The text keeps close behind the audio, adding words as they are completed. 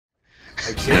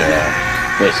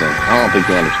Yeah. Listen, I don't think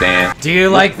you understand. Do you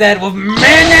like that with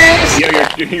mayonnaise?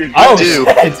 You're oh, dude.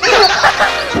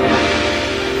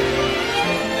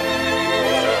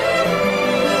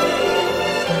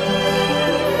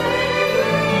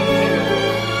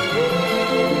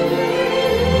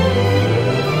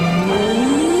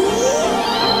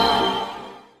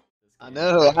 I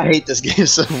know, I hate this game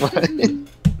so much.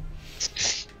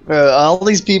 All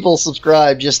these people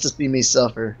subscribe just to see me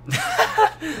suffer.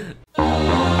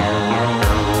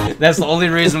 That's the only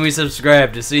reason we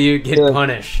subscribe, to see you get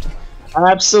punished.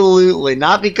 Absolutely.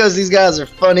 Not because these guys are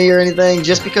funny or anything,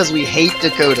 just because we hate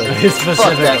Dakota.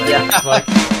 Fuck that guy. What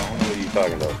are you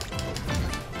talking about?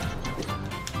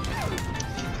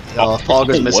 If Paul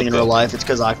goes missing in real life, it's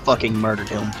because I fucking murdered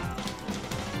him.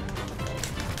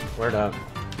 Word up.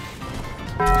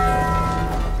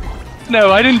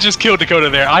 No, I didn't just kill Dakota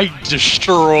there. I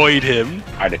destroyed him.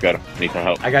 Alright, Dakota. Need some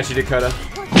help. I got you, Dakota.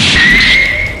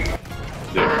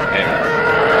 Dude, hey.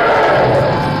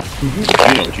 You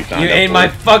know what you signed You up ate for. my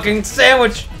fucking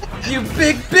sandwich, you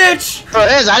big bitch! Bro,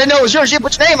 Hez, I didn't know it was yours. You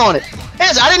put your name on it.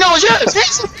 Hez, I didn't know it was yours.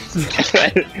 Hez.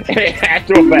 Hey, add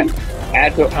to it back.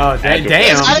 Add to it. Oh, damn.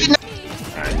 Hez, I didn't know.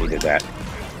 I needed that.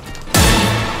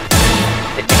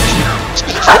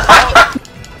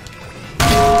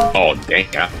 Oh, dang.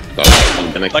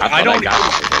 I don't.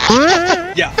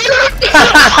 Yeah.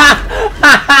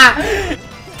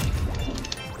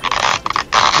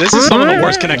 This is some of the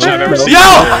worst connection I've ever seen. Yo!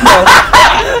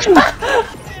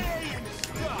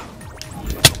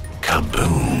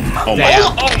 Kaboom. Oh my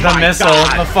Damn, god. the missile,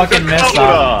 the fucking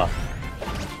missile.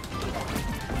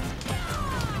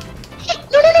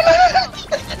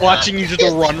 Watching you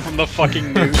just run from the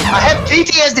fucking news. I have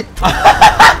PTSD.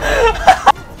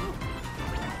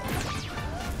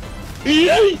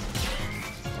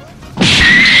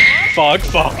 Fuck.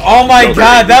 Oh my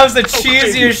god, that was the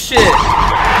cheesiest shit.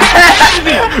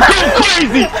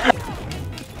 Crazy.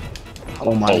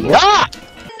 Oh my god.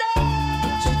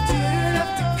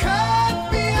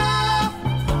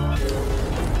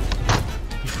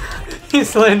 He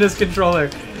slammed his controller.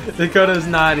 Dakota's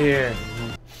not here.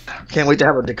 Can't wait to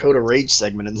have a Dakota rage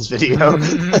segment in this video. You're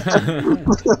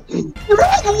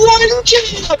at one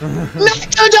job! Not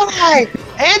to die!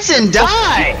 Hanson,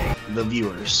 die! The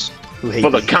viewers who hate For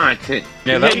the me. content.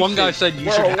 Yeah, that one guy said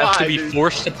you should have to be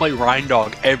forced to play Rhine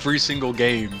Dog every single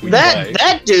game.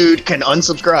 That dude can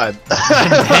unsubscribe.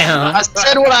 Damn. I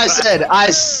said what I said. I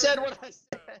said what I said.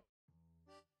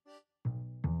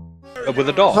 With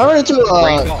a dog. If I run into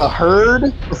a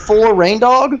herd before Rain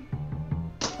Dog,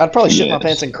 I'd probably shit my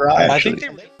pants and cry. I think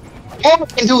all I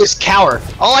can do is cower.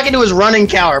 All I can do is run and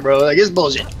cower, bro. Like, it's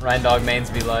bullshit. Rhine Dog mains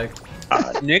be like.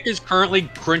 Nick is currently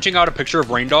printing out a picture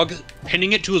of Rain Dog,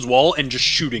 pinning it to his wall, and just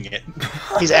shooting it.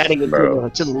 He's adding it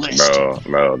to the list.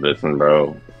 Bro, listen,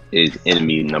 bro. Is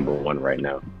enemy #1 right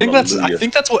now. I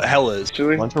think that's what hell is.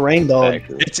 One for Rain Dog.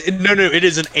 No, it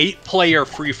is an 8-player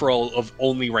free-for-all of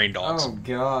only Rain Dogs. Oh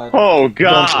god. Oh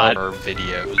god. Our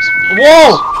videos.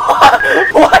 Whoa!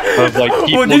 What? Of, like,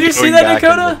 people Did you see going that, back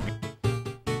and Dakota?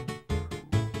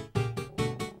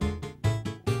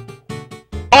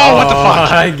 Oh, what the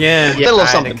fuck? Again. Yeah, Alright,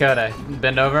 something. Dakota,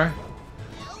 bend over.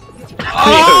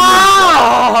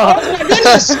 Oh my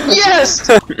goodness! Yes!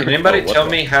 Can anybody tell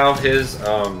me how his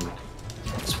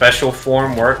special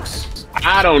form works?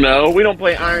 I don't know. We don't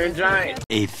play Iron Giant.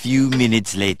 A few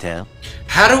minutes later.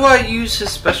 How do I use his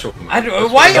special form?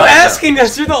 Why are you asking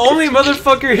us? You're the only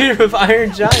motherfucker here with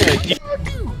Iron Giant.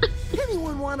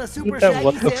 Anyone want a super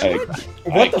shaggy sandwich?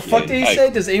 What the fuck did he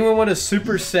say? Does anyone want a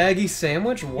super shaggy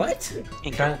sandwich? What?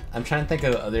 I'm trying to think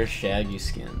of other shaggy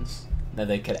skins that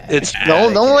they could add.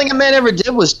 The only thing a man ever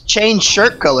did was change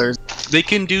shirt colors. They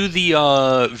can do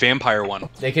the vampire one.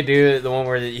 They could do the one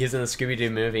where he's in the Scooby-Doo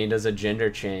movie and does a gender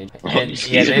change. And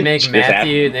yeah, they make Shit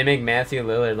Matthew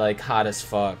Lillard like hot as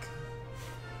fuck.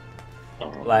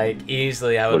 Like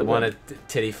easily, I would want to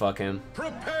titty fuck him.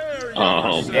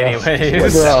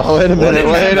 Anyways. Bro, wait a minute.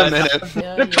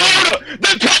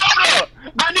 Dakota!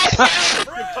 I need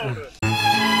Dakota!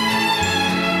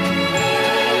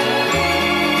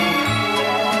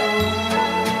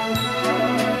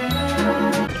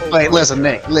 Wait, listen,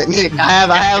 Nick. Nick, I have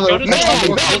a.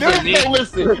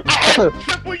 Listen.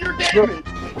 Triple your damage.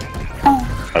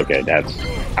 Okay, that's.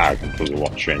 I completely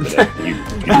walked straight into that. You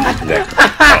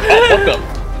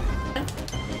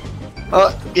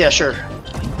Fuck up. Yeah, sure.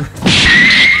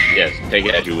 Yes, take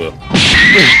it as you will.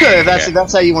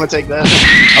 That's how you want to take that.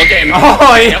 Okay.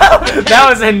 Oh yeah, that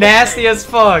was a nasty as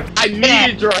fuck. I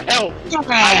needed your help.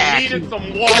 I needed some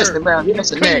water. Listen, man.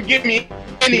 Listen, Couldn't Nick. give me.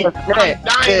 Kenny, I'm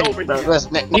dying over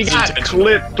here. He got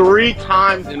clipped 3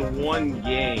 times in 1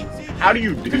 game. How do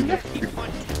you do that?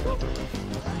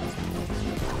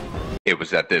 It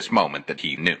was at this moment that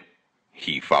he knew.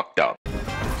 He fucked up.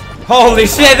 Holy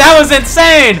shit, that was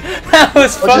insane! That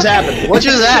was What just happened? What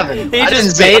just happened? He I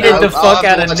just didn't baited the I'll fuck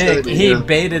have to out of watch Nick. the He video.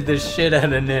 baited the shit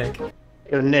out of Nick.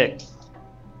 Yo, Nick.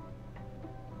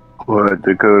 What,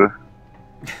 Dakota?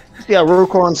 Yeah,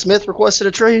 Roquan Smith requested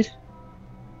a trade.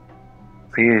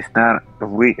 He's not.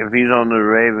 If he's on the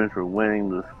Ravens for winning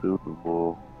the Super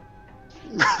Bowl.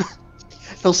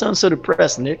 Don't sound so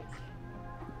depressed, Nick.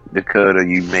 Dakota,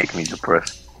 you make me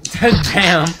depressed.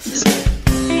 Damn.